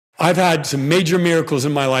I've had some major miracles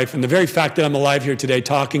in my life, and the very fact that I'm alive here today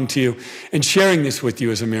talking to you and sharing this with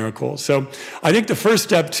you is a miracle. So I think the first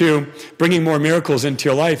step to bringing more miracles into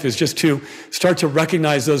your life is just to start to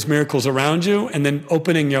recognize those miracles around you, and then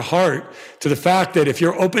opening your heart to the fact that if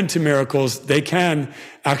you're open to miracles, they can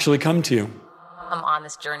actually come to you. Come on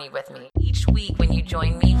this journey with me. Each week when you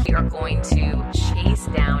join me, we are going to chase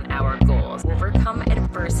down our goals, overcome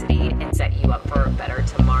adversity, and set you up for a better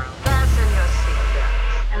tomorrow. Fasten your seatbelts.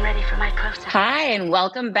 I'm ready for my close-up. Hi, and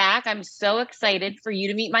welcome back. I'm so excited for you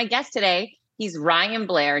to meet my guest today. He's Ryan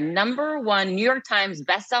Blair, #1 New York Times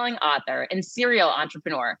bestselling author and serial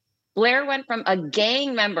entrepreneur. Blair went from a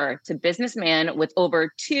gang member to businessman with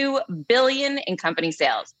over $2 billion in company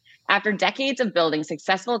sales. After decades of building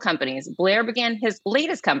successful companies, Blair began his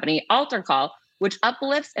latest company, AlterCall, which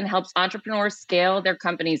uplifts and helps entrepreneurs scale their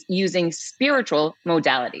companies using spiritual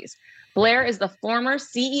modalities. Blair is the former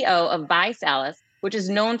CEO of ViSalus, which is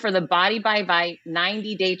known for the Body by Vi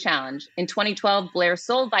 90-Day Challenge. In 2012, Blair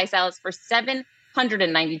sold ViSalus for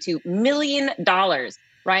 $792 million.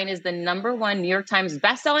 Ryan is the #1 New York Times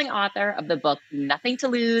bestselling author of the book, Nothing to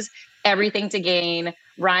Lose, Everything to Gain.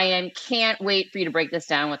 Ryan, can't wait for you to break this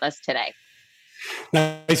down with us today.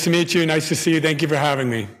 Nice to meet you. Nice to see you. Thank you for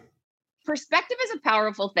having me. Perspective is a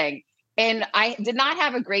powerful thing. And I did not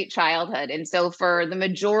have a great childhood. And so for the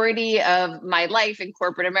majority of my life in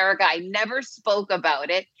corporate America, I never spoke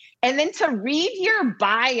about it. And then to read your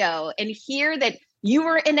bio and hear that you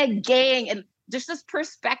were in a gang and just this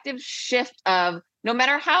perspective shift of no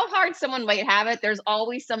matter how hard someone might have it, there's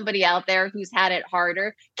always somebody out there who's had it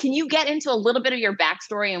harder. Can you get into a little bit of your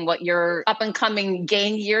backstory and what your up and coming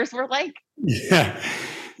gang years were like? Yeah.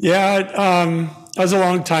 That was a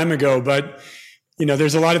long time ago, but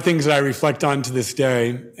there's a lot of things that I reflect on to this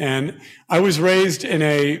day. And I was raised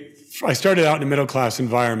I started out in a middle-class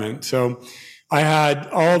environment. So I had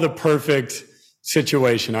all the perfect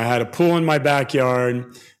situation. I had a pool in my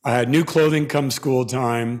backyard. I had new clothing come school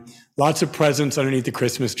time, lots of presents underneath the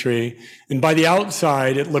Christmas tree. And by the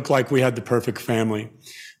outside, it looked like we had the perfect family.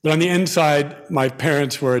 But on the inside, my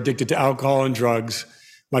parents were addicted to alcohol and drugs.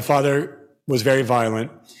 My father was very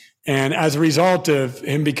violent. And as a result of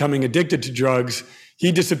him becoming addicted to drugs,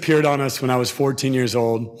 he disappeared on us when I was 14 years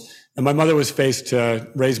old. And my mother was faced to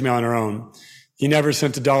raise me on her own. He never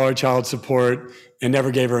sent $1 child support and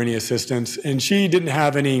never gave her any assistance. And she didn't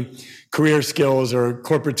have any career skills or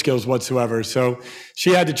corporate skills whatsoever. So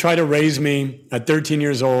she had to try to raise me at 13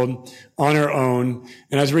 years old on her own.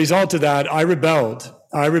 And as a result of that, I rebelled.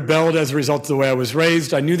 I rebelled as a result of the way I was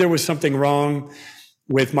raised. I knew there was something wrong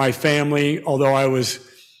with my family, although I was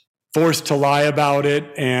forced to lie about it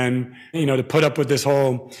and, to put up with this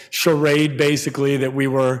whole charade, basically, that we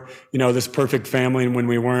were, this perfect family when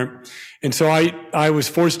we weren't. And so I was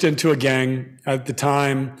forced into a gang at the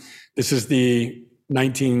time. This is the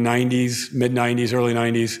 1990s, mid-90s, early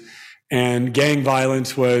 90s. And gang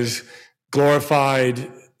violence was glorified.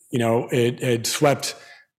 It had swept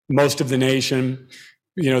most of the nation.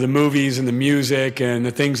 The movies and the music and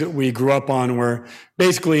the things that we grew up on were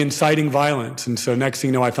basically inciting violence. And so next thing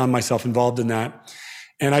you know, I found myself involved in that.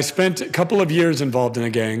 And I spent a couple of years involved in a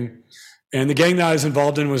gang. And the gang that I was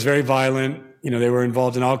involved in was very violent. They were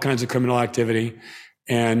involved in all kinds of criminal activity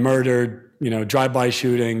and murdered, drive-by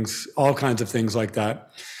shootings, all kinds of things like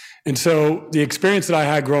that. And so the experience that I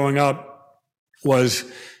had growing up was,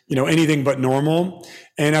 anything but normal.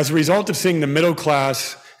 And as a result of seeing the middle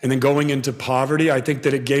class and then going into poverty, I think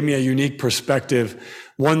that it gave me a unique perspective,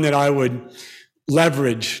 one that I would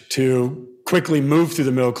leverage to quickly move through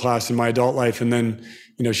the middle class in my adult life and then,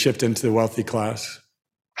 shift into the wealthy class.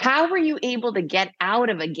 How were you able to get out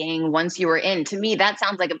of a gang once you were in? To me, that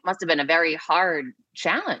sounds like it must have been a very hard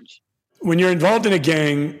challenge. When you're involved in a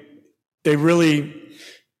gang, they really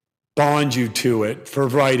bond you to it for a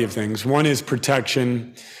variety of things. One is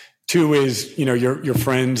protection. Two is, your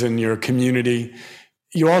friends and your community.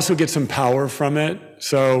 You also get some power from it.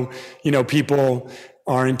 So, people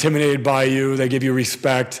are intimidated by you. They give you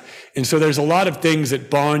respect. And so there's a lot of things that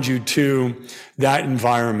bond you to that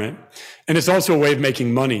environment. And it's also a way of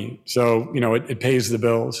making money. So, it pays the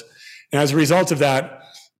bills. And as a result of that,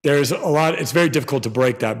 it's very difficult to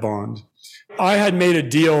break that bond. I had made a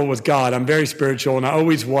deal with God. I'm very spiritual, and I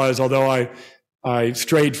always was, although I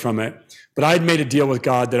strayed from it. But I had made a deal with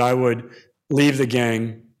God that I would leave the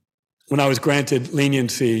gang when I was granted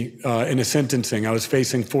leniency in a sentencing. I was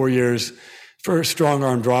facing 4 years for strong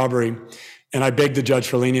armed robbery, and I begged the judge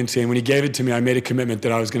for leniency. And when he gave it to me, I made a commitment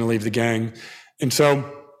that I was going to leave the gang. And so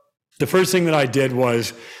the first thing that I did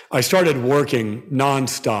was I started working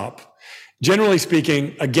nonstop. Generally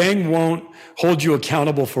speaking, a gang won't hold you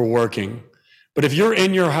accountable for working. But if you're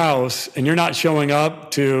in your house and you're not showing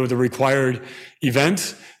up to the required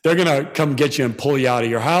events, they're going to come get you and pull you out of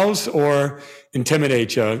your house or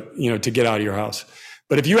intimidate you, to get out of your house.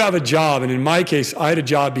 But if you have a job, and in my case, I had a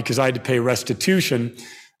job because I had to pay restitution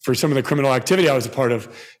for some of the criminal activity I was a part of.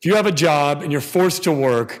 If you have a job and you're forced to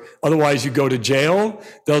work, otherwise you go to jail,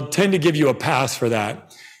 they'll tend to give you a pass for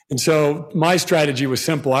that. And so my strategy was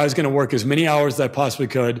simple. I was going to work as many hours as I possibly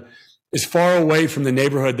could, as far away from the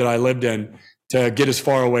neighborhood that I lived in, to get as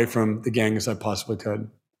far away from the gang as I possibly could.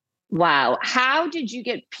 Wow. How did you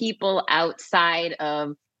get people outside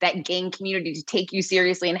of that gang community to take you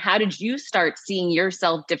seriously? And how did you start seeing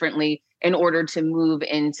yourself differently in order to move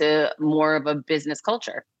into more of a business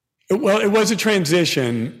culture? Well, it was a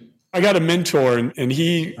transition. I got a mentor, and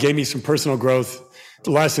he gave me some personal growth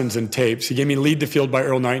lessons and tapes. He gave me Lead the Field by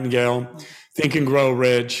Earl Nightingale, Think and Grow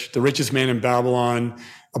Rich, The Richest Man in Babylon,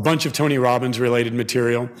 a bunch of Tony Robbins related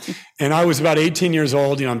material. And I was about 18 years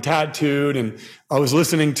old, I'm tattooed, and I was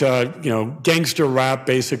listening to, gangster rap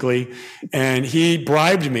basically. And he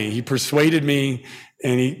bribed me. He persuaded me,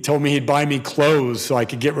 and he told me he'd buy me clothes so I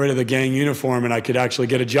could get rid of the gang uniform and I could actually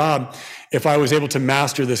get a job if I was able to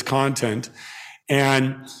master this content.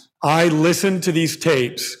 And I listened to these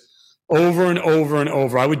tapes over and over and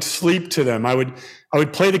over. I would sleep to them. I would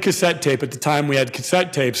play the cassette tape. At the time we had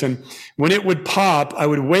cassette tapes, and when it would pop, I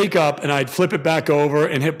would wake up and I'd flip it back over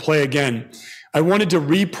and hit play again. I wanted to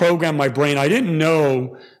reprogram my brain. I didn't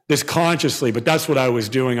know this consciously, but that's what I was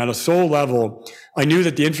doing. On a soul level, I knew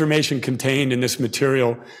that the information contained in this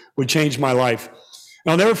material would change my life.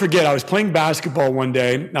 And I'll never forget, I was playing basketball one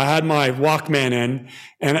day. I had my Walkman in,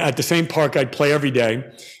 and at the same park I'd play every day.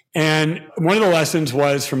 And one of the lessons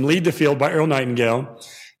was from Lead the Field by Earl Nightingale.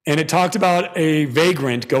 And it talked about a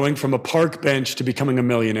vagrant going from a park bench to becoming a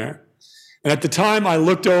millionaire. And at the time, I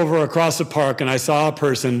looked over across the park and I saw a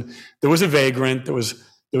person that was a vagrant that was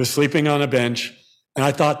sleeping on a bench. And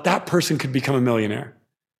I thought that person could become a millionaire.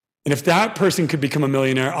 And if that person could become a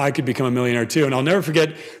millionaire, I could become a millionaire too. And I'll never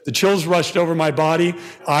forget, the chills rushed over my body.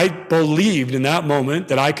 I believed in that moment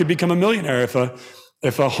that I could become a millionaire.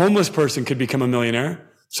 If a homeless person could become a millionaire,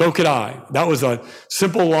 so could I. That was a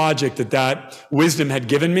simple logic that wisdom had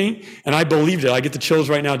given me, and I believed it. I get the chills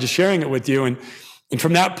right now just sharing it with you. And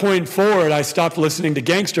from that point forward, I stopped listening to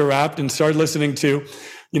gangster rap and started listening to,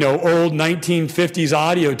 old 1950s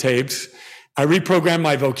audio tapes. I reprogrammed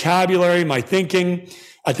my vocabulary, my thinking.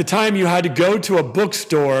 At the time, you had to go to a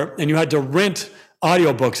bookstore and you had to rent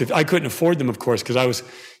audiobooks. I couldn't afford them, of course, because I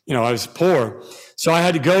was poor. So I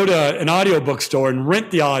had to go to an audiobook store and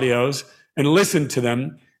rent the audios and listen to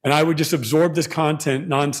them. And I would just absorb this content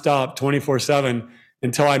nonstop, 24/7,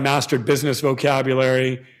 until I mastered business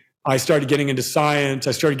vocabulary. I started getting into science.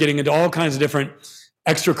 I started getting into all kinds of different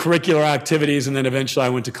extracurricular activities. And then eventually I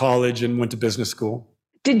went to college and went to business school.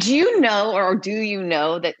 Did you know, or do you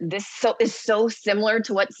know, that this is so similar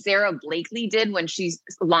to what Sarah Blakely did when she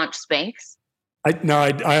launched Spanx?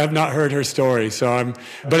 I have not heard her story.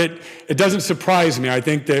 But it doesn't surprise me. I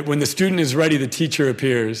think that when the student is ready, the teacher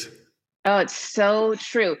appears. Oh, it's so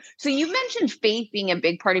true. So you mentioned faith being a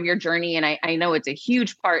big part of your journey, and I know it's a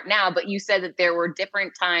huge part now, but you said that there were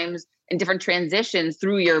different times and different transitions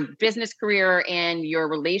through your business career and your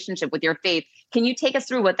relationship with your faith. Can you take us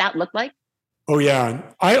through what that looked like? Oh, yeah.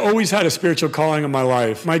 I always had a spiritual calling in my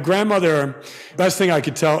life. My grandmother, best thing I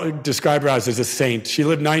could describe her as is a saint. She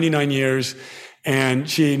lived 99 years, and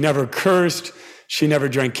she never cursed. She never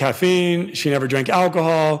drank caffeine. She never drank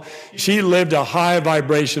alcohol. She lived a high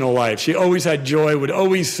vibrational life. She always had joy, would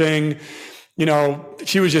always sing.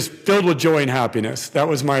 She was just filled with joy and happiness. That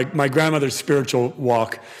was my grandmother's spiritual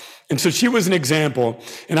walk. And so she was an example.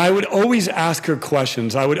 And I would always ask her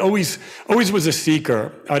questions. I would always was a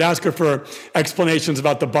seeker. I'd ask her for explanations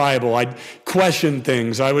about the Bible. I'd question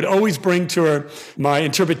things. I would always bring to her my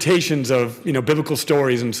interpretations of, biblical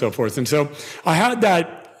stories and so forth. And so I had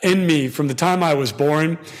that in me from the time I was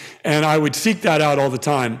born, and I would seek that out all the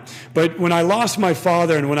time. But when I lost my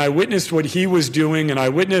father, and when I witnessed what he was doing, and I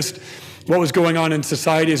witnessed what was going on in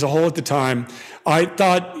society as a whole at the time, I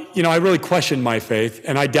thought, I really questioned my faith,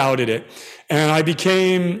 and I doubted it. And I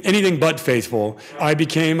became anything but faithful. I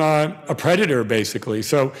became a predator, basically.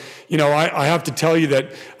 So, I have to tell you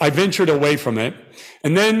that I ventured away from it.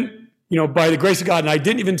 And then, by the grace of God, and I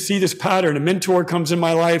didn't even see this pattern, a mentor comes in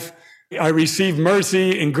my life. I received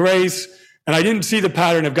mercy and grace, and I didn't see the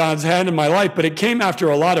pattern of God's hand in my life, but it came after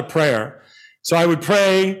a lot of prayer. So I would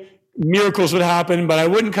pray, miracles would happen, but I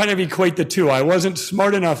wouldn't kind of equate the two. I wasn't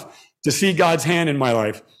smart enough to see God's hand in my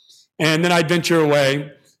life. And then I'd venture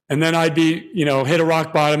away, and then I'd be, hit a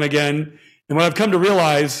rock bottom again. And what I've come to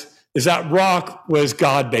realize, is that rock was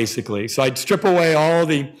God, basically. So I'd strip away all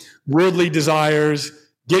the worldly desires,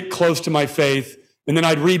 get close to my faith, and then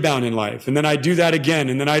I'd rebound in life. And then I'd do that again,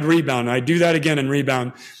 and then I'd rebound. And I'd do that again and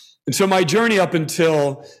rebound. And so my journey up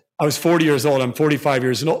until I was 40 years old, I'm 45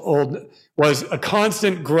 years old, was a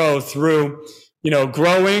constant growth through,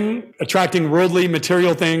 growing, attracting worldly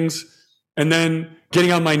material things, and then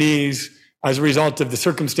getting on my knees as a result of the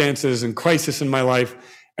circumstances and crisis in my life,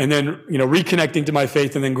 and then, reconnecting to my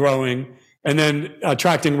faith and then growing, and then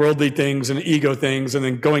attracting worldly things and ego things, and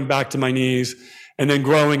then going back to my knees, and then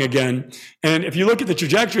growing again. And if you look at the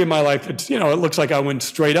trajectory of my life, it's, it looks like I went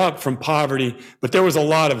straight up from poverty, but there was a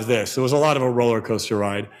lot of this. There was a lot of a roller coaster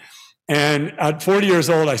ride. And at 40 years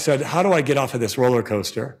old, I said, how do I get off of this roller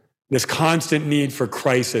coaster? This constant need for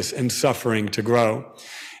crisis and suffering to grow.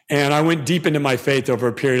 And I went deep into my faith over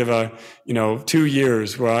a period of 2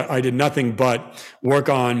 years where I did nothing but work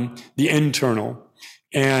on the internal.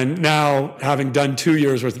 And now, having done 2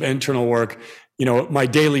 years worth of internal work, my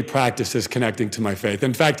daily practice is connecting to my faith.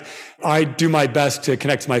 In fact, I do my best to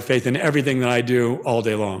connect to my faith in everything that I do all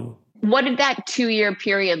day long. What did that 2-year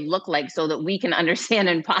period look like so that we can understand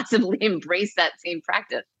and possibly embrace that same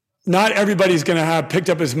practice? Not everybody's going to have picked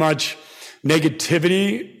up as much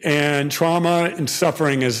negativity and trauma and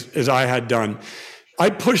suffering as I had done. I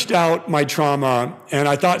pushed out my trauma, and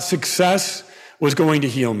I thought success was going to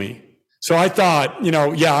heal me. So I thought,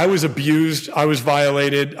 I was abused, I was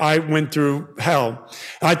violated, I went through hell.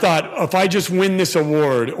 I thought, if I just win this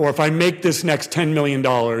award, or if I make this next $10 million,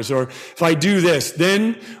 or if I do this,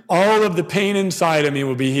 then all of the pain inside of me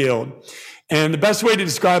will be healed. And the best way to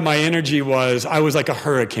describe my energy was I was like a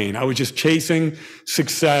hurricane. I was just chasing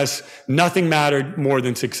success. Nothing mattered more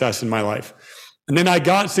than success in my life. And then I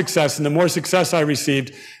got success, and the more success I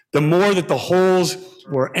received, the more that the holes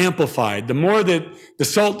were amplified, the more that the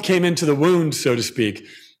salt came into the wound, so to speak.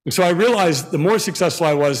 And so I realized the more successful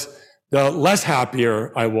I was, the less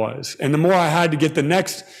happier I was. And the more I had to get the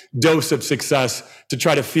next dose of success to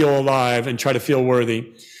try to feel alive and try to feel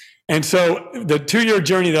worthy. And so the 2-year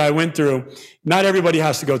journey that I went through, not everybody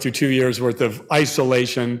has to go through 2 years worth of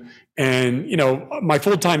isolation. And, my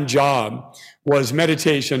full-time job was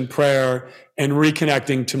meditation, prayer, and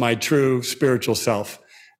reconnecting to my true spiritual self.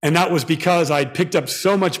 And that was because I'd picked up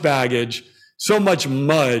so much baggage, so much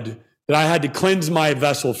mud, that I had to cleanse my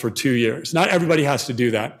vessel for 2 years. Not everybody has to do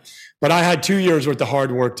that. But I had 2 years worth of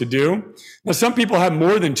hard work to do. Now, some people have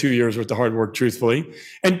more than 2 years worth of hard work, truthfully.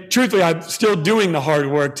 And truthfully, I'm still doing the hard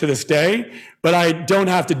work to this day, but I don't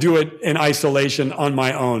have to do it in isolation on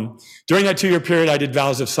my own. During that 2-year period, I did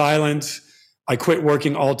vows of silence. I quit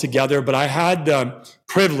working altogether, but I had the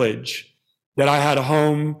privilege that I had a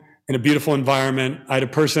home in a beautiful environment. I had a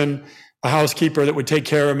housekeeper that would take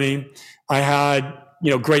care of me. I had,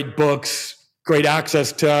 great books, great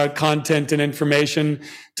access to content and information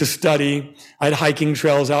to study. I had hiking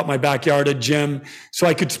trails out my backyard, a gym. So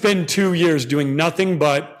I could spend 2 years doing nothing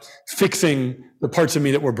but fixing the parts of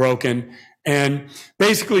me that were broken and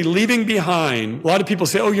basically leaving behind. A lot of people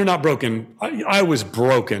say, oh, you're not broken. I was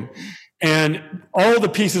broken. And all the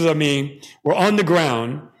pieces of me were on the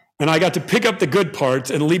ground, and I got to pick up the good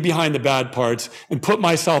parts and leave behind the bad parts and put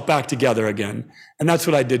myself back together again. And that's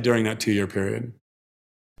what I did during that 2-year period.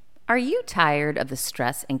 Are you tired of the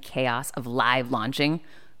stress and chaos of live launching?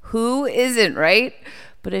 Who isn't, right?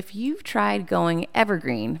 But if you've tried going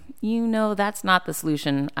evergreen, you know that's not the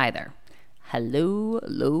solution either. Hello,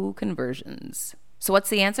 low conversions. So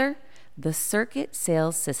what's the answer? The Circuit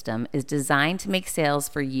Sales System is designed to make sales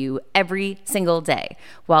for you every single day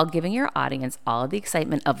while giving your audience all of the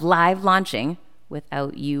excitement of live launching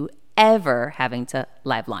without you ever having to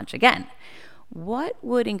live launch again. What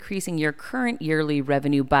would increasing your current yearly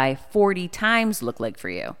revenue by 40 times look like for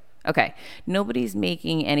you? Okay, nobody's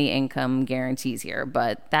making any income guarantees here,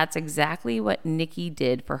 but that's exactly what Nikki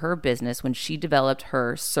did for her business when she developed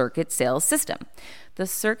her Circuit Sales System. The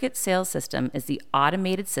Circuit Sales System is the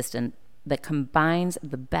automated system that combines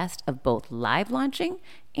the best of both live launching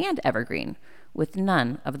and evergreen with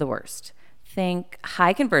none of the worst. Think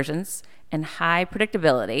high conversions and high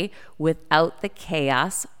predictability without the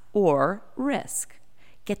chaos or risk.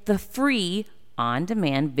 Get the free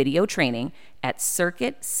on-demand video training at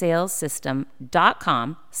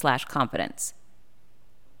circuitsalessystem.com/confidence.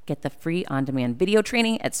 Get the free on-demand video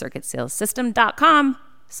training at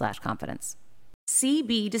circuitsalessystem.com/confidence.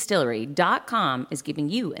 CBDistillery.com is giving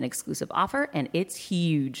you an exclusive offer, and it's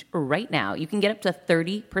huge. Right now, you can get up to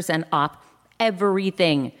 30% off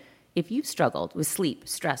everything. If you've struggled with sleep,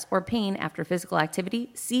 stress, or pain after physical activity,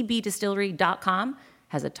 CBDistillery.com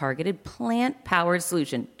has a targeted plant-powered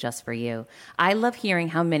solution just for you. I love hearing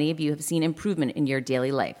how many of you have seen improvement in your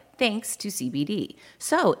daily life. thanks to CBD.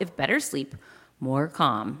 So if better sleep, more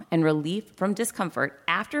calm, and relief from discomfort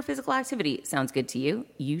after physical activity sounds good to you,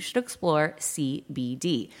 you should explore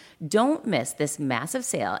CBD. Don't miss this massive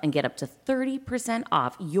sale and get up to 30%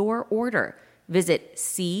 off your order. Visit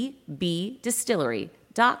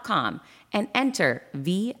cbdistillery.com and enter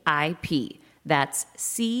VIP. That's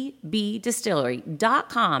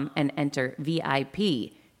cbdistillery.com and enter VIP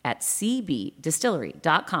at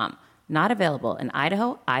cbdistillery.com. Not available in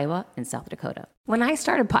Idaho, Iowa, and South Dakota. When I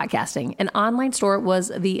started podcasting, an online store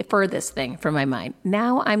was the furthest thing from my mind.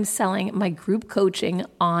 Now I'm selling my group coaching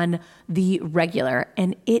on the regular,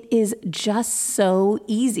 and it is just so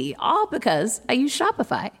easy, all because I use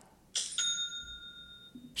Shopify.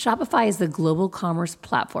 Shopify is the global commerce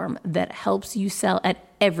platform that helps you sell at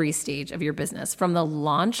every stage of your business, from the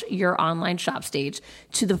launch your online shop stage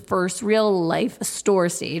to the first real life store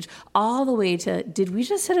stage, all the way to did we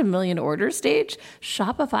just hit 1 million orders stage?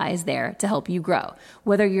 Shopify is there to help you grow.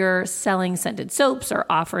 Whether you're selling scented soaps or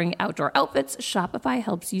offering outdoor outfits, Shopify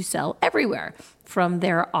helps you sell everywhere. From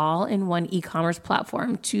their all-in-one e-commerce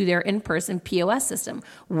platform to their in-person POS system,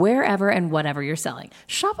 wherever and whatever you're selling,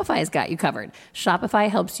 Shopify's got you covered. Shopify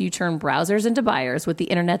helps you turn browsers into buyers with the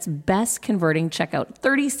internet's best converting checkout,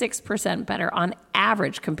 36% better on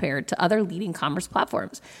average compared to other leading commerce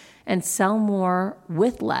platforms, and sell more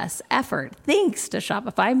with less effort thanks to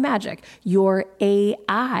Shopify Magic, your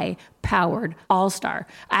AI-powered all-star.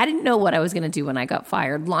 I didn't know what I was going to do when I got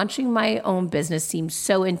fired. Launching my own business seemed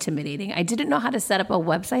so intimidating. I didn't know how to set up a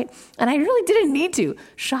website, and I really didn't need to.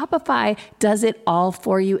 Shopify does it all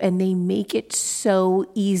for you, and they make it so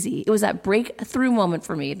easy. It was that breakthrough moment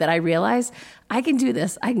for me that I realized I can do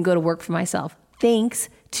this. I can go to work for myself thanks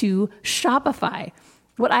to Shopify.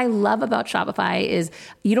 What I love about Shopify is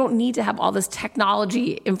you don't need to have all this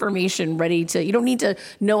technology information you don't need to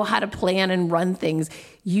know how to plan and run things.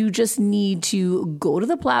 You just need to go to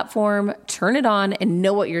the platform, turn it on, and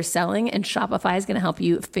know what you're selling, and Shopify is going to help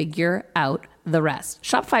you figure out the rest.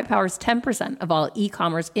 Shopify powers 10% of all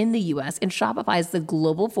e-commerce in the US, and Shopify is the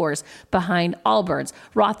global force behind Allbirds,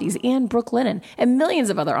 Rothy's, and Brooklinen, and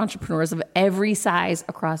millions of other entrepreneurs of every size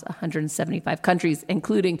across 175 countries,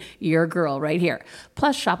 including your girl right here.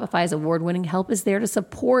 Plus, Shopify's award-winning help is there to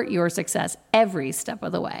support your success every step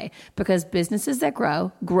of the way, because businesses that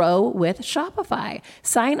grow with Shopify.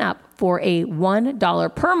 Sign up for a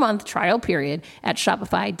 $1 per month trial period at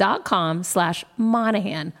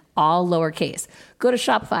shopify.com/Monahan, all lowercase. Go to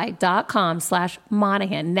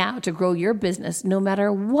shopify.com/Monahan now to grow your business no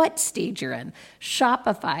matter what stage you're in.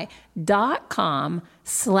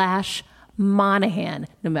 Shopify.com/Monahan.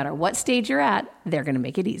 No matter what stage you're at, they're going to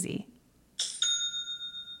make it easy.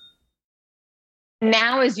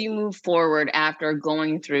 Now, as you move forward after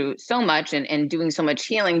going through so much and doing so much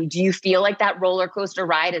healing, do you feel like that roller coaster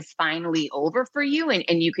ride is finally over for you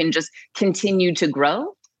and you can just continue to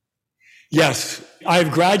grow? Yes,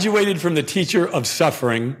 I've graduated from the teacher of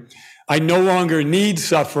suffering. I no longer need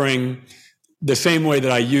suffering the same way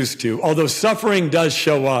that I used to, although suffering does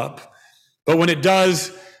show up. But when it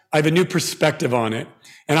does, I have a new perspective on it,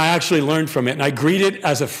 and I actually learn from it, and I greet it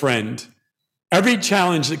as a friend. Every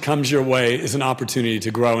challenge that comes your way is an opportunity to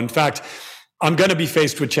grow. In fact, I'm going to be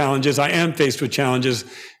faced with challenges. I am faced with challenges.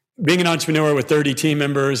 Being an entrepreneur with 30 team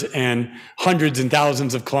members and hundreds and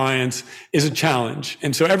thousands of clients is a challenge.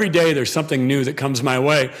 And so every day there's something new that comes my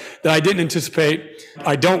way that I didn't anticipate.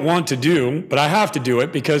 I don't want to do, but I have to do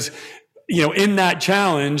it because, in that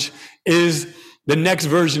challenge is the next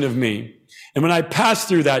version of me. And when I pass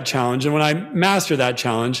through that challenge and when I master that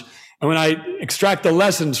challenge and when I extract the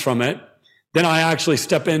lessons from it, then I actually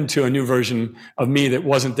step into a new version of me that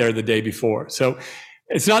wasn't there the day before. So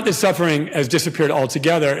it's not that suffering has disappeared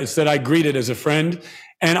altogether. It's that I greet it as a friend,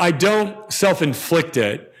 and I don't self-inflict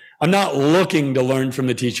it. I'm not looking to learn from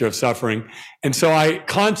the teacher of suffering. And so I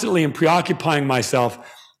constantly am preoccupying myself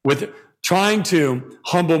with trying to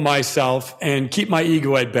humble myself and keep my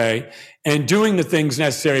ego at bay and doing the things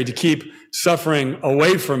necessary to keep suffering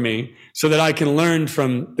away from me so that I can learn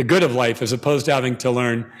from the good of life as opposed to having to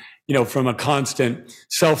learn from a constant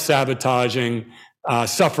self-sabotaging,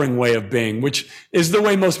 suffering way of being, which is the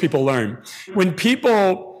way most people learn. When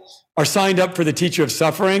people are signed up for the teacher of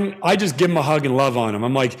suffering, I just give them a hug and love on them.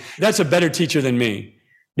 I'm like, that's a better teacher than me,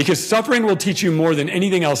 because suffering will teach you more than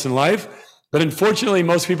anything else in life. But unfortunately,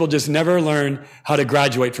 most people just never learn how to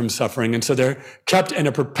graduate from suffering. And so they're kept in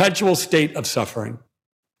a perpetual state of suffering.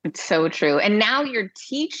 It's so true. And now you're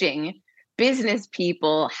teaching business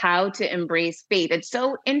people how to embrace faith. It's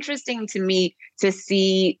so interesting to me to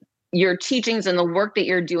see your teachings and the work that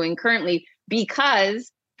you're doing currently,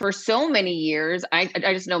 because for so many years, I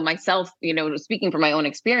just know myself, speaking from my own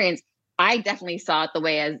experience, I definitely saw it the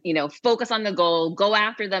way as, focus on the goal, go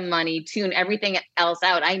after the money, tune everything else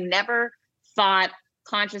out. I never thought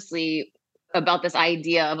consciously about this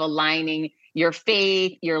idea of aligning your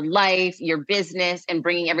faith, your life, your business, and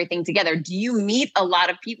bringing everything together. Do you meet a lot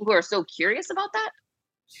of people who are so curious about that?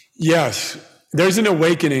 Yes, there's an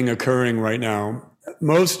awakening occurring right now.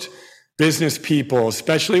 Most business people,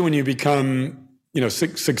 especially when you become,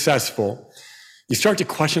 successful, you start to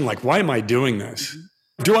question, like, why am I doing this?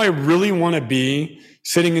 Do I really want to be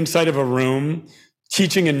sitting inside of a room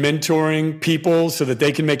teaching and mentoring people so that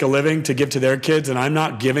they can make a living to give to their kids, and I'm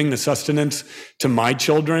not giving the sustenance to my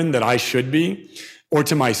children that I should be, or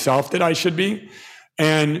to myself that I should be?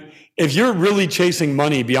 And if you're really chasing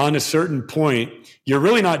money beyond a certain point, you're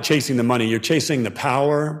really not chasing the money. You're chasing the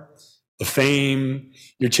power, the fame.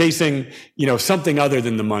 You're chasing, something other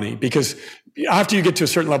than the money, because after you get to a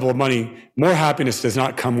certain level of money, more happiness does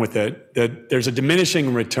not come with it. That there's a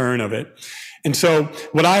diminishing return of it. And so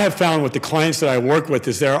what I have found with the clients that I work with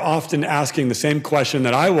is they're often asking the same question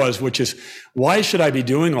that I was, which is, why should I be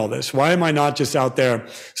doing all this? Why am I not just out there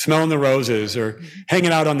smelling the roses or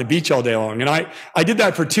hanging out on the beach all day long? And I did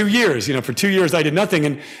that for 2 years. For 2 years, I did nothing.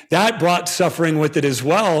 And that brought suffering with it as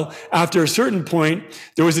well. After a certain point,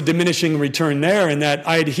 there was a diminishing return there, and that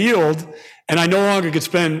I had healed, and I no longer could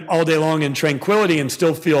spend all day long in tranquility and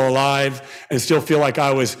still feel alive and still feel like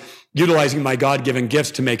I was utilizing my God-given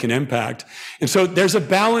gifts to make an impact. And so there's a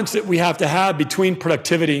balance that we have to have between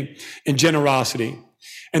productivity and generosity.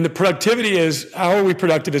 And the productivity is, how are we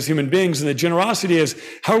productive as human beings? And the generosity is,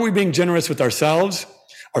 how are we being generous with ourselves,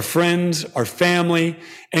 our friends, our family,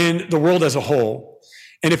 and the world as a whole?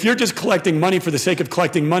 And if you're just collecting money for the sake of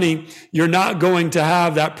collecting money, you're not going to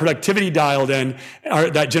have that productivity dialed in, or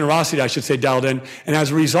that generosity, I should say, dialed in. And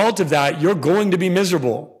as a result of that, you're going to be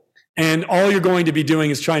miserable. And all you're going to be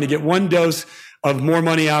doing is trying to get one dose of more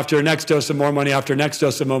money after next dose of more money after next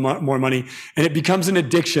dose of more money. And it becomes an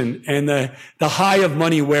addiction. And the high of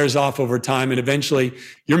money wears off over time. And eventually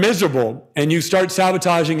you're miserable. And you start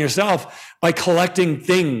sabotaging yourself by collecting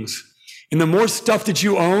things. And the more stuff that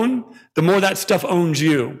you own, the more that stuff owns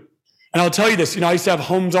you. And I'll tell you this, I used to have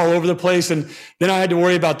homes all over the place. And then I had to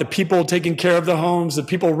worry about the people taking care of the homes, the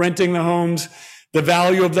people renting the homes, the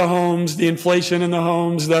value of the homes, the inflation in the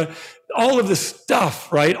homes, all of the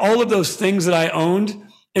stuff, right? All of those things that I owned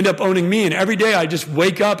end up owning me. And every day I just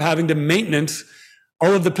wake up having to maintenance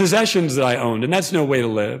all of the possessions that I owned. And that's no way to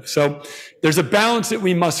live. So there's a balance that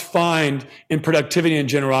we must find in productivity and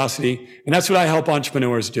generosity. And that's what I help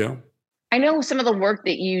entrepreneurs do. I know some of the work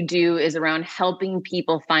that you do is around helping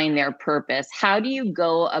people find their purpose. How do you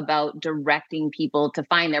go about directing people to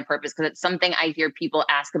find their purpose? Because it's something I hear people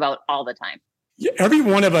ask about all the time. Every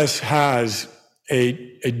one of us has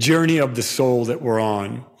a journey of the soul that we're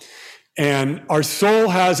on. And our soul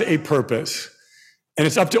has a purpose. And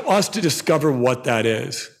it's up to us to discover what that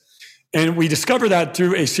is. And we discover that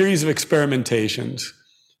through a series of experimentations.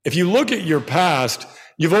 If you look at your past,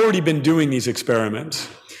 you've already been doing these experiments.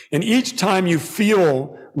 And each time you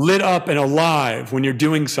feel lit up and alive when you're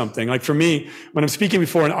doing something, like for me, when I'm speaking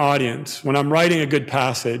before an audience, when I'm writing a good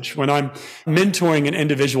passage, when I'm mentoring an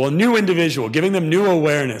individual, a new individual, giving them new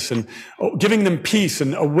awareness and giving them peace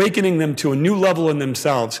and awakening them to a new level in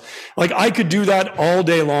themselves, like I could do that all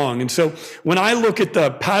day long. And so when I look at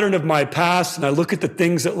the pattern of my past and I look at the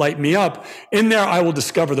things that light me up, in there I will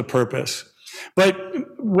discover the purpose. But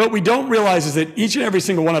what we don't realize is that each and every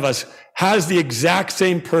single one of us has the exact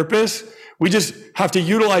same purpose. We just have to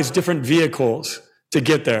utilize different vehicles to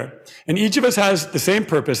get there. And each of us has the same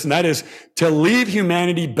purpose, and that is to leave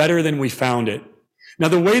humanity better than we found it. Now,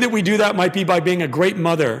 the way that we do that might be by being a great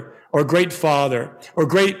mother or a great father or a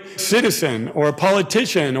great citizen or a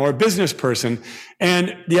politician or a business person.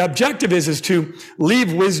 And the objective is to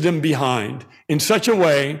leave wisdom behind in such a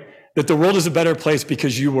way that the world is a better place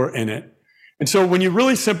because you were in it. And so when you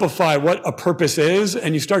really simplify what a purpose is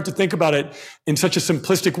and you start to think about it in such a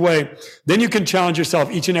simplistic way, then you can challenge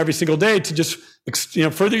yourself each and every single day to just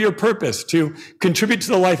further your purpose, to contribute to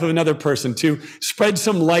the life of another person, to spread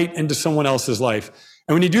some light into someone else's life.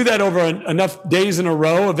 And when you do that over enough days in a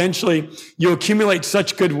row, eventually you accumulate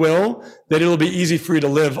such goodwill that it'll be easy for you to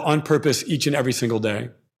live on purpose each and every single day.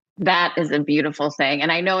 That is a beautiful thing.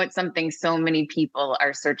 And I know it's something so many people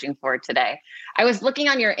are searching for today. I was looking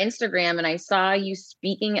on your Instagram and I saw you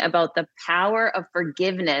speaking about the power of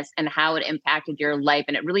forgiveness and how it impacted your life.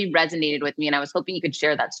 And it really resonated with me. And I was hoping you could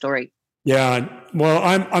share that story. Yeah, well,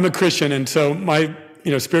 I'm a Christian. And so my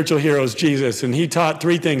spiritual hero is Jesus. And he taught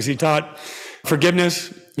 3 things. He taught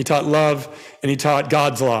forgiveness, he taught love, and he taught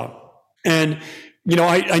God's law. And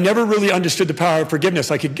I never really understood the power of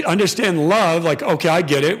forgiveness. I could understand love, like, okay, I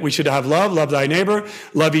get it. We should have love thy neighbor,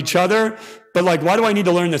 love each other. But like, why do I need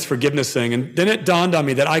to learn this forgiveness thing? And then it dawned on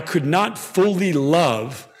me that I could not fully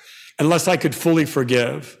love unless I could fully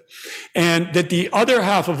forgive. And that the other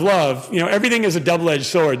half of love, everything is a double-edged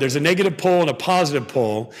sword. There's a negative pole and a positive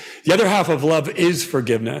pole. The other half of love is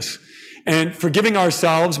forgiveness. And forgiving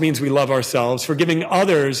ourselves means we love ourselves. Forgiving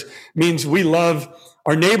others means we love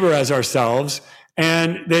our neighbor as ourselves.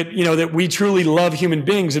 And that we truly love human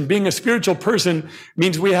beings. And being a spiritual person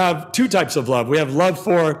means we have two types of love. We have love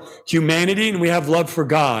for humanity and we have love for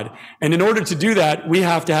God. And in order to do that, we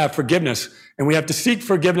have to have forgiveness. And we have to seek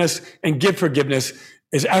forgiveness and give forgiveness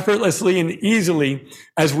as effortlessly and easily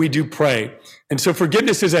as we do pray. And so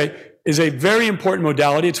forgiveness is a very important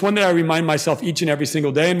modality. It's one that I remind myself each and every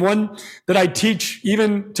single day, and one that I teach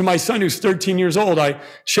even to my son who's 13 years old. I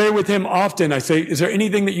share with him often. I say, is there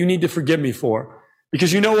anything that you need to forgive me for?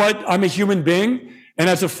 Because you know what? I'm a human being, and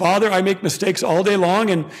as a father, I make mistakes all day long,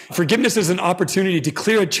 and forgiveness is an opportunity to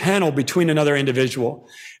clear a channel between another individual.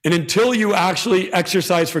 And until you actually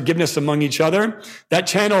exercise forgiveness among each other, that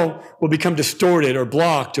channel will become distorted or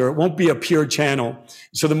blocked, or it won't be a pure channel.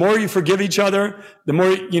 So the more you forgive each other, the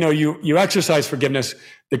more, you exercise forgiveness,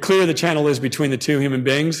 the clearer the channel is between the two human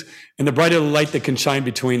beings, and the brighter the light that can shine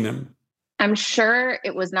between them. I'm sure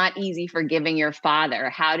it was not easy forgiving your father.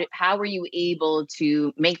 How were you able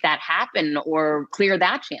to make that happen or clear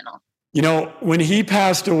that channel? When he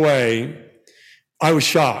passed away, I was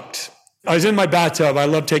shocked. I was in my bathtub. I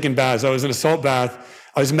love taking baths. I was in a salt bath.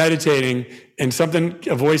 I was meditating, and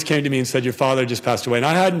a voice came to me and said, your father just passed away. And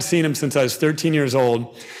I hadn't seen him since I was 13 years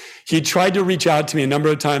old. He tried to reach out to me a number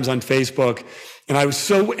of times on Facebook, and I was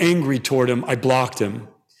so angry toward him, I blocked him.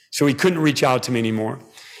 So he couldn't reach out to me anymore.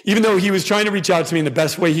 Even though he was trying to reach out to me in the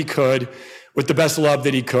best way he could, with the best love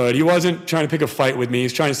that he could. He wasn't trying to pick a fight with me.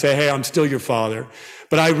 He's trying to say, hey, I'm still your father.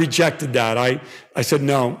 But I rejected that. I said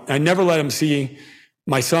no. I never let him see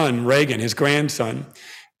my son, Reagan, his grandson.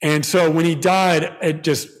 And so when he died, it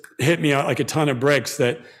just hit me like a ton of bricks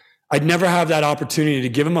that I'd never have that opportunity to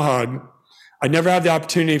give him a hug. I'd never have the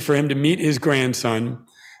opportunity for him to meet his grandson.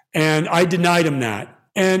 And I denied him that.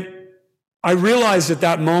 And I realized at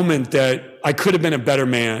that moment that I could have been a better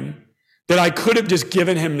man, that I could have just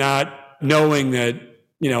given him that, knowing that,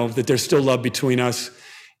 that there's still love between us.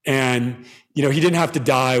 And, he didn't have to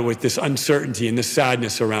die with this uncertainty and this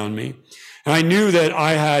sadness around me. And I knew that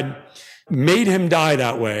I had made him die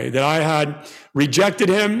that way, that I had rejected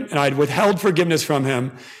him and I'd withheld forgiveness from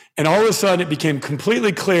him. And all of a sudden it became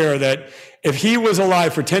completely clear that if he was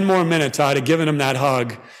alive for 10 more minutes, I'd have given him that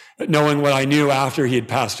hug, knowing what I knew after he had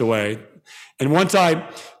passed away. And once I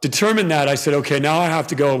determined that, I said, okay, now I have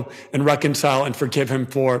to go and reconcile and forgive him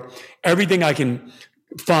for everything I can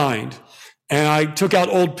find. And I took out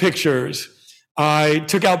old pictures. I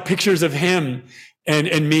took out pictures of him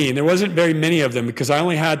and me. And there wasn't very many of them because I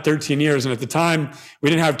only had 13 years. And at the time, we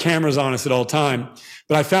didn't have cameras on us at all time.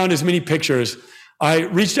 But I found as many pictures. I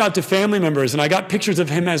reached out to family members and I got pictures of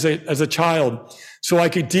him as a child so I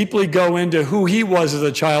could deeply go into who he was as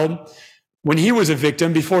a child. When he was a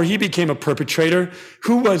victim, before he became a perpetrator,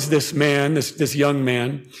 who was this man, this young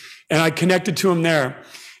man? And I connected to him there.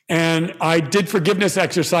 And I did forgiveness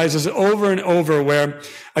exercises over and over where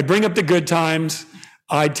I bring up the good times.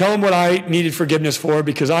 I tell him what I needed forgiveness for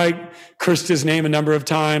because I cursed his name a number of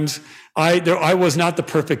times. I was not the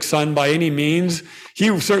perfect son by any means.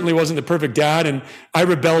 He certainly wasn't the perfect dad, and I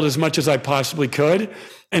rebelled as much as I possibly could.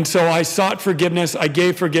 And so I sought forgiveness, I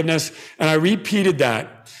gave forgiveness, and I repeated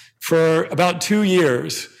that for about 2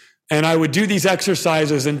 years. And I would do these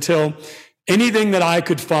exercises until anything that I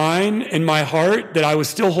could find in my heart that I was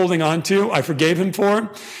still holding on to, I forgave him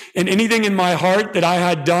for. And anything in my heart that I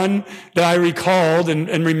had done that I recalled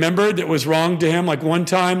and remembered that was wrong to him. Like one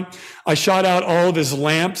time, I shot out all of his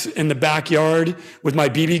lamps in the backyard with my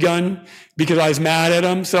BB gun because I was mad at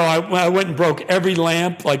him. So I went and broke every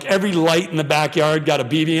lamp, like every light in the backyard got a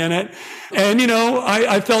BB in it. And,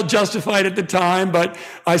 I felt justified at the time, but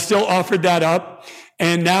I still offered that up.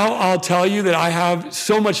 And now I'll tell you that I have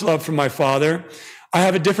so much love for my father. I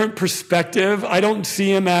have a different perspective. I don't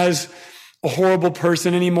see him as a horrible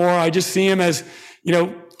person anymore. I just see him as,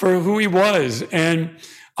 for who he was. And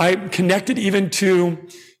I connected even to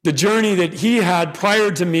the journey that he had prior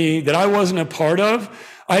to me that I wasn't a part of.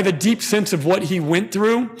 I have a deep sense of what he went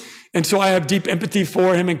through. And so I have deep empathy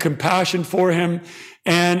for him and compassion for him.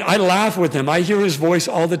 And I laugh with him. I hear his voice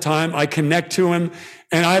all the time. I connect to him.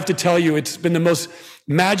 And I have to tell you, it's been the most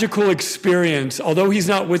magical experience. Although he's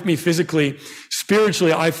not with me physically,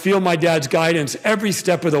 spiritually, I feel my dad's guidance every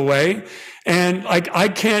step of the way. And like, I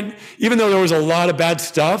can't, even though there was a lot of bad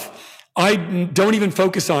stuff, I don't even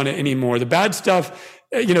focus on it anymore. The bad stuff,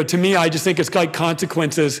 to me, I just think it's like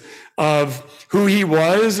consequences of who he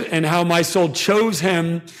was and how my soul chose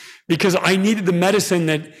him, because I needed the medicine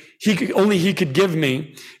that only he could give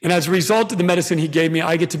me. And as a result of the medicine he gave me,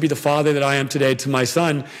 I get to be the father that I am today to my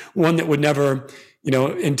son, one that would never,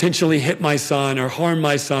 intentionally hit my son or harm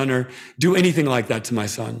my son or do anything like that to my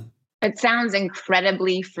son. It sounds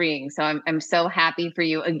incredibly freeing. So I'm so happy for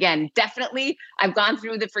you. Again, definitely, I've gone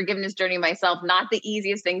through the forgiveness journey myself. Not the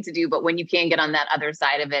easiest thing to do, but when you can get on that other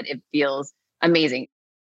side of it, it feels amazing.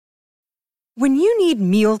 When you need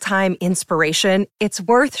mealtime inspiration, it's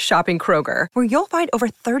worth shopping Kroger, where you'll find over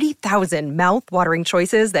 30,000 mouth-watering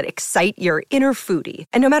choices that excite your inner foodie.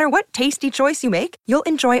 And no matter what tasty choice you make, you'll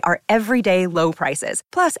enjoy our everyday low prices,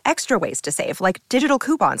 plus extra ways to save, like digital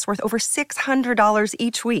coupons worth over $600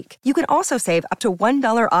 each week. You can also save up to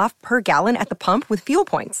 $1 off per gallon at the pump with fuel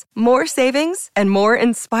points. More savings and more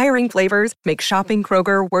inspiring flavors make shopping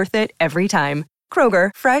Kroger worth it every time. Kroger,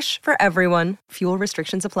 fresh for everyone. Fuel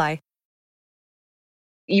restrictions apply.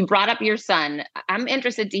 You brought up your son. I'm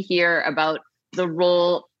interested to hear about the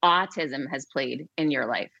role autism has played in your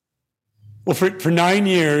life. Well, for 9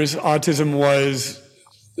 years, autism was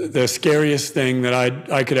the scariest thing that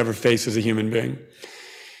I could ever face as a human being.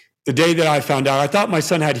 The day that I found out, I thought my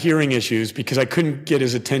son had hearing issues because I couldn't get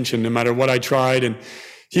his attention no matter what I tried. And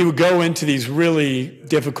he would go into these really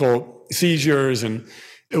difficult seizures, and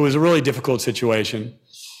it was a really difficult situation.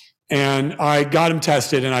 And I got him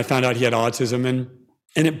tested, and I found out he had autism,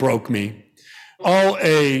 and it broke me. All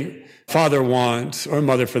a father wants, or a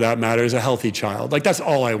mother for that matter, is a healthy child. Like, that's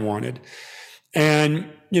all I wanted.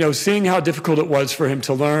 And, seeing how difficult it was for him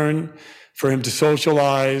to learn, for him to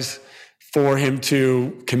socialize, for him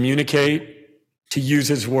to communicate, to use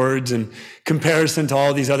his words in comparison to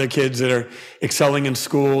all these other kids that are excelling in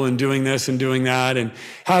school and doing this and doing that. And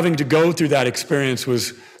having to go through that experience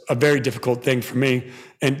was a very difficult thing for me,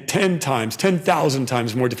 and 10,000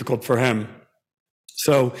 times more difficult for him.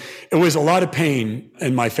 So it was a lot of pain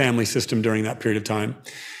in my family system during that period of time.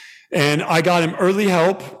 And I got him early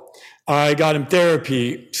help. I got him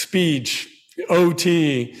therapy, speech,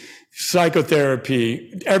 OT,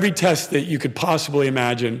 psychotherapy, every test that you could possibly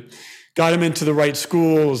imagine. Got him into the right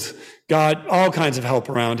schools, got all kinds of help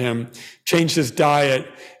around him, changed his diet,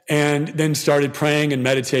 and then started praying and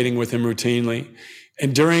meditating with him routinely.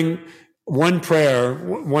 And during one prayer,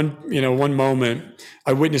 one moment,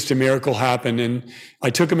 I witnessed a miracle happen, and I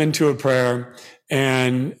took him into a prayer,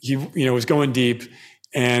 and he, was going deep.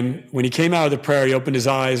 And when he came out of the prayer, he opened his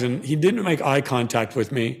eyes, and he didn't make eye contact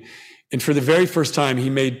with me. And for the very first time, he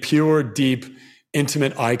made pure, deep,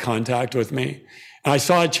 intimate eye contact with me. And I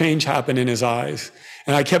saw a change happen in his eyes.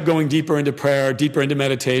 And I kept going deeper into prayer, deeper into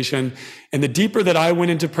meditation. And the deeper that I went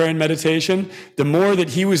into prayer and meditation, the more that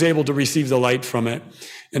he was able to receive the light from it.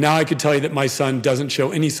 And now I could tell you that my son doesn't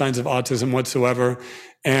show any signs of autism whatsoever.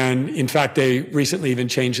 And in fact, they recently even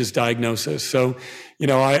changed his diagnosis. So,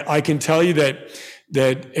 I can tell you that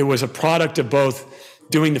it was a product of both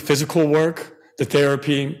doing the physical work, the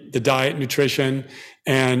therapy, the diet, nutrition,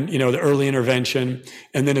 and, the early intervention,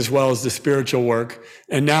 and then as well as the spiritual work.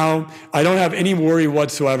 And now I don't have any worry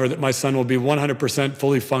whatsoever that my son will be 100%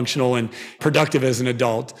 fully functional and productive as an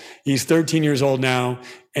adult. He's 13 years old now,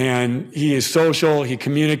 and he is social, he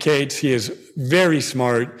communicates, he is very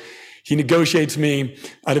smart. He negotiates me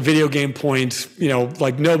at a video game points,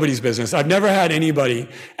 like nobody's business. I've never had anybody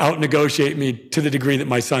out negotiate me to the degree that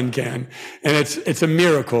my son can. And it's a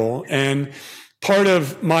miracle. And part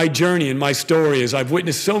of my journey and my story is I've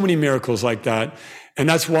witnessed so many miracles like that. And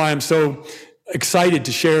that's why I'm so excited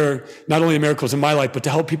to share not only the miracles in my life, but to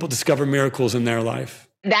help people discover miracles in their life.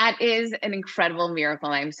 That is an incredible miracle.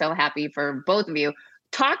 I'm so happy for both of you.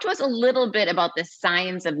 Talk to us a little bit about the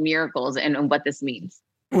science of miracles and what this means.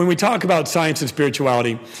 When we talk about science and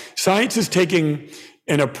spirituality, science is taking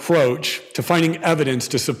an approach to finding evidence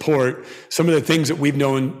to support some of the things that we've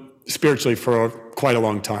known spiritually for quite a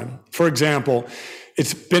long time. For example,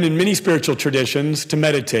 it's been in many spiritual traditions to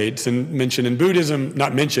meditate, and mentioned in Buddhism,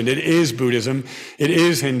 not mentioned, it is Buddhism, it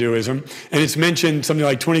is Hinduism, and it's mentioned something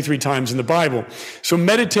like 23 times in the Bible. So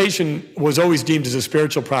meditation was always deemed as a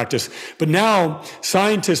spiritual practice, but now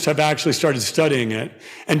scientists have actually started studying it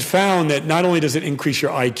and found that not only does it increase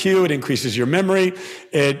your IQ, it increases your memory,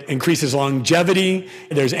 it increases longevity,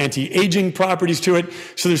 there's anti-aging properties to it.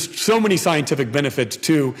 So there's so many scientific benefits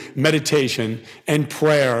to meditation and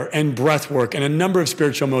prayer and breath work and a number of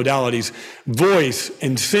spiritual modalities, voice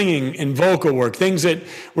and singing and vocal work, things that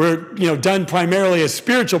were, done primarily as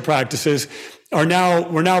spiritual practices, we're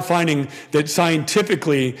now finding that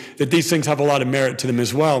scientifically that these things have a lot of merit to them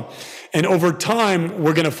as well. And over time,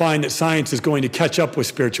 we're going to find that science is going to catch up with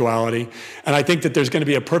spirituality. And I think that there's going to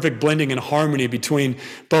be a perfect blending and harmony between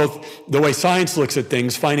both the way science looks at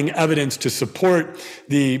things, finding evidence to support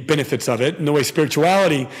the benefits of it, and the way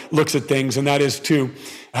spirituality looks at things, and that is to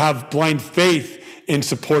have blind faith in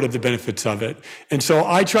support of the benefits of it. And so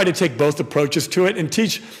I try to take both approaches to it and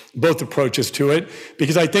teach both approaches to it,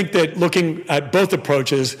 because I think that looking at both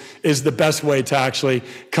approaches is the best way to actually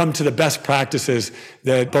come to the best practices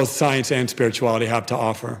that both science and spirituality have to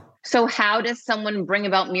offer. So how does someone bring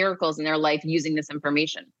about miracles in their life using this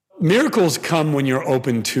information? Miracles come when you're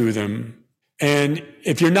open to them. And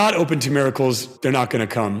if you're not open to miracles, they're not going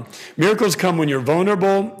to come. Miracles come when you're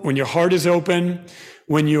vulnerable, when your heart is open,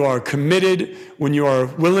 when you are committed, when you are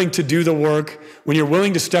willing to do the work, when you're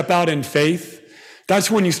willing to step out in faith.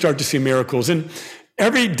 That's when you start to see miracles. And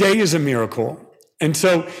every day is a miracle. And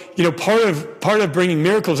so, part of bringing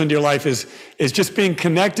miracles into your life is just being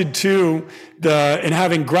connected to and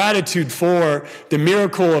having gratitude for the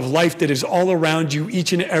miracle of life that is all around you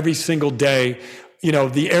each and every single day.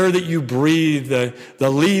 The air that you breathe, the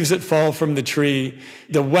leaves that fall from the tree,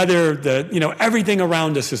 the weather, everything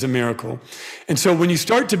around us is a miracle. And so when you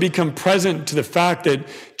start to become present to the fact that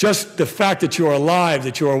just the fact that you are alive,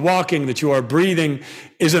 that you are walking, that you are breathing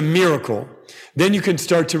is a miracle, then you can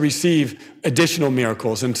start to receive additional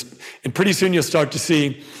miracles. And pretty soon you'll start to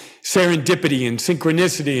see serendipity and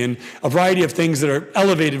synchronicity and a variety of things that are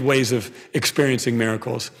elevated ways of experiencing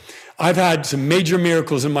miracles. I've had some major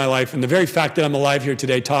miracles in my life, and the very fact that I'm alive here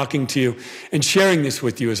today talking to you and sharing this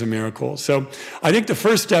with you is a miracle. So I think the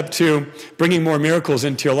first step to bringing more miracles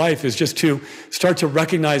into your life is just to start to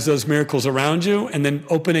recognize those miracles around you, and then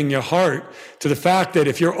opening your heart to the fact that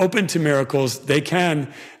if you're open to miracles, they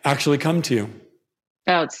can actually come to you.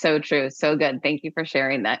 Oh, it's so true. So good. Thank you for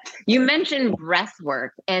sharing that. You mentioned breath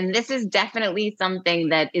work, and this is definitely something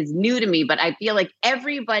that is new to me, but I feel like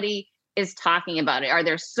everybody is talking about it. Are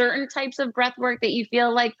there certain types of breath work that you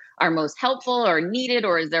feel like are most helpful or needed,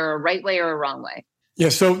 or is there a right way or a wrong way? Yeah,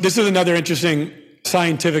 so this is another interesting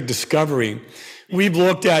scientific discovery. We've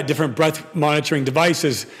looked at different breath monitoring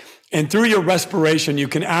devices, and through your respiration, you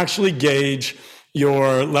can actually gauge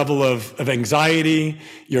your level of anxiety,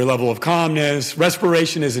 your level of calmness.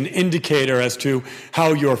 Respiration is an indicator as to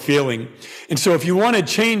how you're feeling. And so if you want to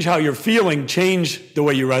change how you're feeling, change the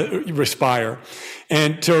way you respire.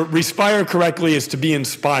 And to respire correctly is to be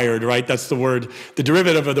inspired, right? That's the word. The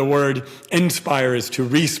derivative of the word inspire is to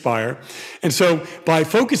respire. And so by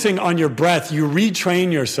focusing on your breath, you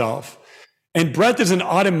retrain yourself. And breath is an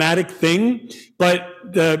automatic thing, but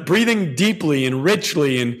the breathing deeply and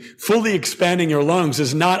richly and fully expanding your lungs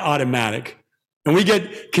is not automatic. And we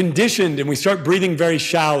get conditioned and we start breathing very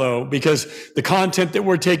shallow because the content that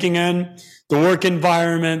we're taking in, the work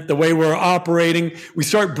environment, the way we're operating, we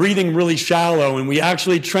start breathing really shallow, and we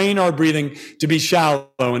actually train our breathing to be shallow.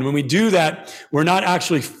 And when we do that, we're not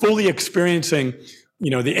actually fully experiencing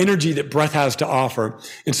the energy that breath has to offer.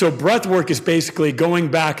 And so breath work is basically going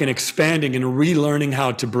back and expanding and relearning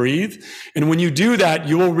how to breathe. And when you do that,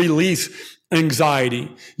 you will release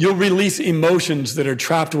anxiety. You'll release emotions that are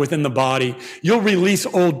trapped within the body. You'll release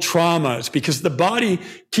old traumas, because the body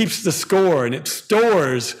keeps the score and it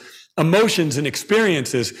stores emotions and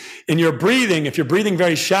experiences. In your breathing, if you're breathing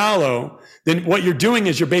very shallow, then what you're doing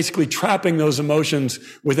is you're basically trapping those emotions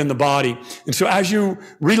within the body. And so as you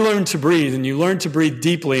relearn to breathe and you learn to breathe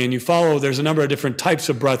deeply and you follow, there's a number of different types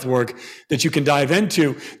of breath work that you can dive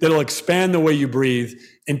into that'll expand the way you breathe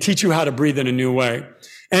and teach you how to breathe in a new way.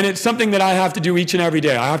 And it's something that I have to do each and every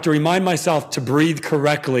day. I have to remind myself to breathe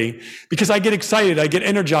correctly because I get excited, I get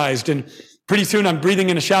energized, and pretty soon I'm breathing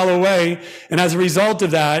in a shallow way. And as a result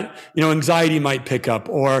of that, anxiety might pick up,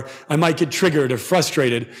 or I might get triggered or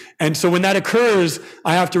frustrated. And so when that occurs,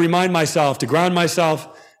 I have to remind myself to ground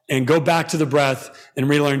myself and go back to the breath and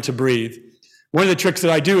relearn to breathe. One of the tricks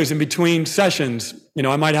that I do is in between sessions,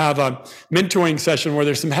 I might have a mentoring session where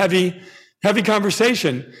there's some heavy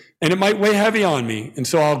conversation, and it might weigh heavy on me. And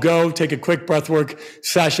so I'll go take a quick breathwork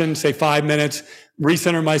session, say 5 minutes,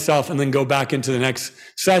 recenter myself, and then go back into the next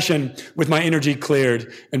session with my energy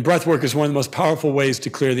cleared. And breathwork is one of the most powerful ways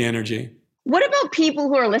to clear the energy. What about people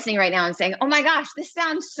who are listening right now and saying, oh my gosh, this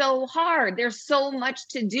sounds so hard. There's so much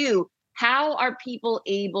to do. How are people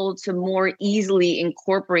able to more easily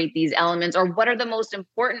incorporate these elements, or what are the most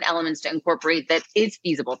important elements to incorporate that is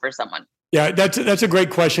feasible for someone? Yeah, that's a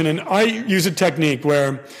great question. And I use a technique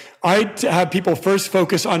where I have people first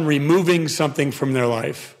focus on removing something from their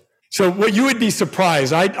life. So what you would be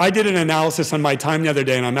surprised, I did an analysis on my time the other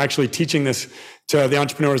day, and I'm actually teaching this to the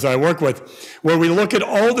entrepreneurs that I work with, where we look at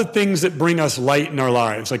all the things that bring us light in our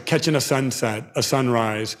lives, like catching a sunset, a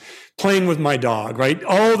sunrise, playing with my dog, right?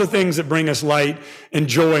 All the things that bring us light and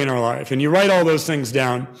joy in our life. And you write all those things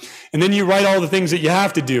down. And then you write all the things that you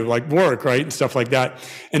have to do, like work, right? And stuff like that.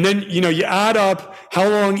 And then, you add up how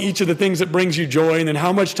long each of the things that brings you joy and then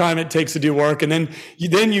how much time it takes to do work. And then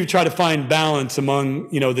you try to find balance among,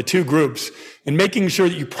 the two groups and making sure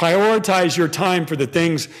that you prioritize your time for the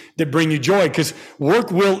things that bring you joy, because work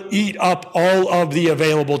will eat up all of the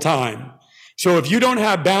available time. So if you don't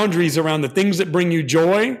have boundaries around the things that bring you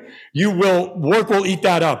joy, work will eat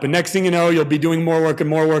that up. And next thing you know, you'll be doing more work and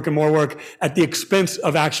more work and more work at the expense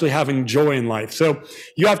of actually having joy in life. So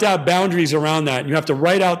you have to have boundaries around that. And you have to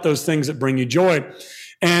write out those things that bring you joy.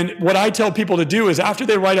 And what I tell people to do is after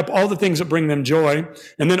they write up all the things that bring them joy,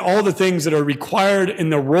 and then all the things that are required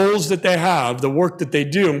in the roles that they have, the work that they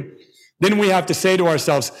do, then we have to say to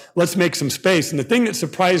ourselves, let's make some space. And the thing that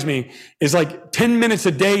surprised me is like 10 minutes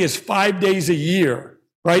a day is 5 days a year,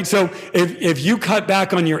 right? So if you cut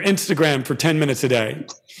back on your Instagram for 10 minutes a day,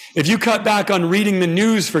 if you cut back on reading the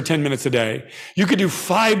news for 10 minutes a day, you could do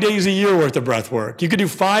 5 days a year worth of breath work. You could do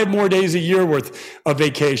 5 more days a year worth of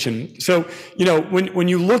vacation. So, when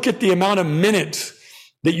you look at the amount of minutes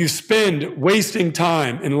that you spend wasting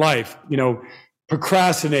time in life,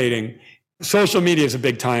 procrastinating, social media is a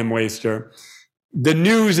big time waster. The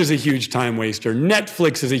news is a huge time waster.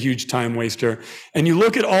 Netflix is a huge time waster. And you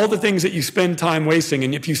look at all the things that you spend time wasting,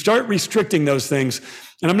 and if you start restricting those things,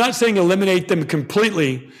 and I'm not saying eliminate them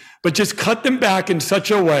completely, but just cut them back in such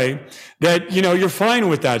a way that, you're fine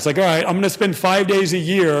with that. It's like, all right, I'm going to spend 5 days a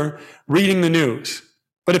year reading the news.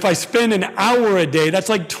 But if I spend an hour a day, that's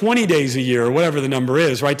like 20 days a year, or whatever the number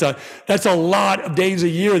is, right? That's a lot of days a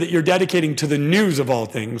year that you're dedicating to the news of all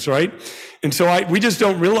things, right? And so we just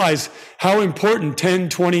don't realize how important 10,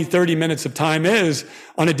 20, 30 minutes of time is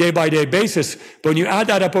on a day-by-day basis. But when you add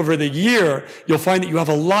that up over the year, you'll find that you have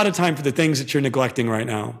a lot of time for the things that you're neglecting right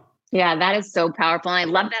now. Yeah, that is so powerful. And I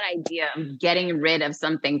love that idea of getting rid of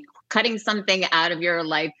something, cutting something out of your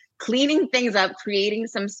life, cleaning things up, creating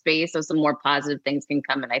some space so some more positive things can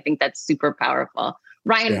come in. I think that's super powerful.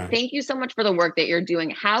 Ryan, Thank you so much for the work that you're doing.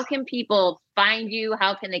 How can people find you?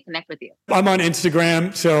 How can they connect with you? I'm on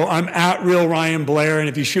Instagram, so I'm at Real Ryan Blair. And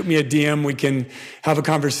if you shoot me a DM, we can have a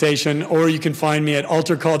conversation. Or you can find me at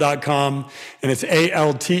AlterCall.com, and it's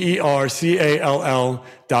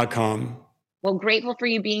AlterCall.com. Well, grateful for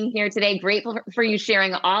you being here today. Grateful for you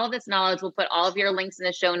sharing all of this knowledge. We'll put all of your links in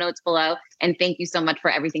the show notes below. And thank you so much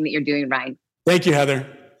for everything that you're doing, Ryan. Thank you, Heather.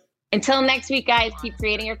 Until next week, guys, keep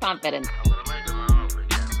creating your confidence.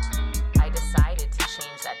 I decided to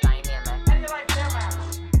change that dynamic.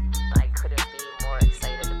 I couldn't be more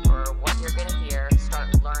excited for what you're going to hear,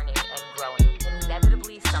 start learning and growing.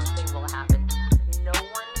 Inevitably, something will happen. No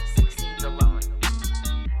one succeeds alone.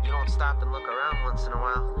 You don't stop and look around once in a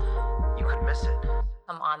while, you could miss it.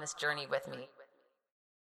 Come on this journey with me.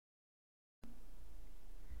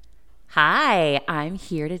 Hi, I'm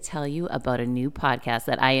here to tell you about a new podcast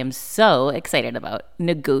that I am so excited about.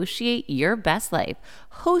 Negotiate Your Best Life,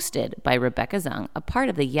 hosted by Rebecca Zung, a part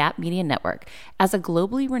of the Yap Media Network. As a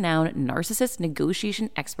globally renowned narcissist negotiation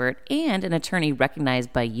expert and an attorney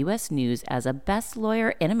recognized by U.S. News as a best lawyer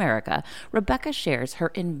in America, Rebecca shares her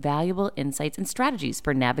invaluable insights and strategies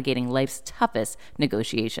for navigating life's toughest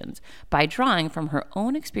negotiations. By drawing from her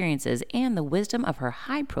own experiences and the wisdom of her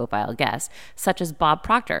high-profile guests, such as Bob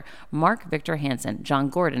Proctor, Mark Victor Hansen, John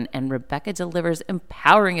Gordon, and Rebecca delivers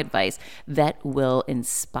empowering advice that will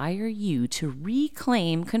inspire you to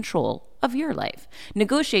reclaim control of your life.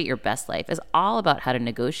 Negotiate Your Best Life is all about how to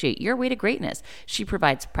negotiate your way to greatness. She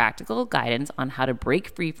provides practical guidance on how to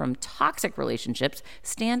break free from toxic relationships,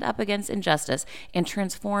 stand up against injustice, and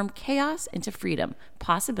transform chaos into freedom,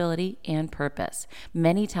 possibility, and purpose.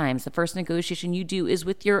 Many times, the first negotiation you do is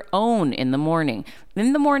with your own in the morning.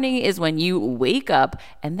 In the morning is when you wake up,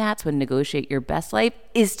 and that's when Negotiate Your Best Life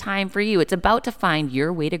is time for you. It's about to find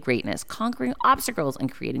your way to greatness, conquering obstacles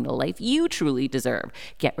and creating the life you truly deserve.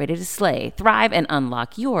 Get ready to slay, thrive, and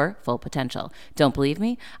unlock your full potential. Don't believe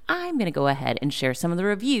me? I'm going to go ahead and share some of the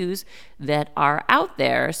reviews that are out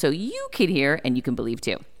there so you can hear and you can believe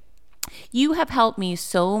too. You have helped me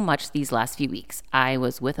so much these last few weeks. I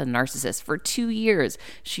was with a narcissist for 2 years.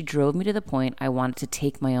 She drove me to the point I wanted to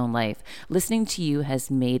take my own life. Listening to you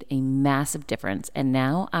has made a massive difference, and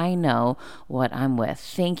now I know what I'm with.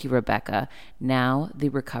 Thank you, Rebecca. Now the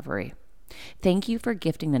recovery. Thank you for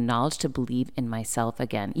gifting the knowledge to believe in myself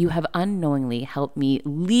again. You have unknowingly helped me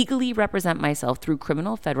legally represent myself through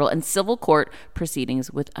criminal, federal, and civil court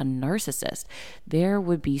proceedings with a narcissist. There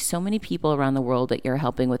would be so many people around the world that you're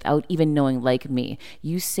helping without even knowing, like me.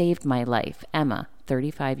 You saved my life. Emma,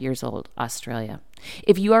 35 years old, Australia.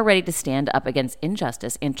 If you are ready to stand up against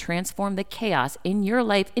injustice and transform the chaos in your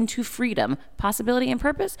life into freedom, possibility, and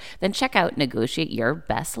purpose, then check out Negotiate Your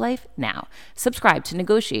Best Life now. Subscribe to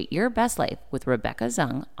Negotiate Your Best Life with Rebecca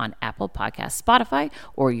Zung on Apple Podcasts, Spotify,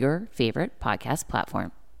 or your favorite podcast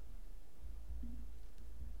platform.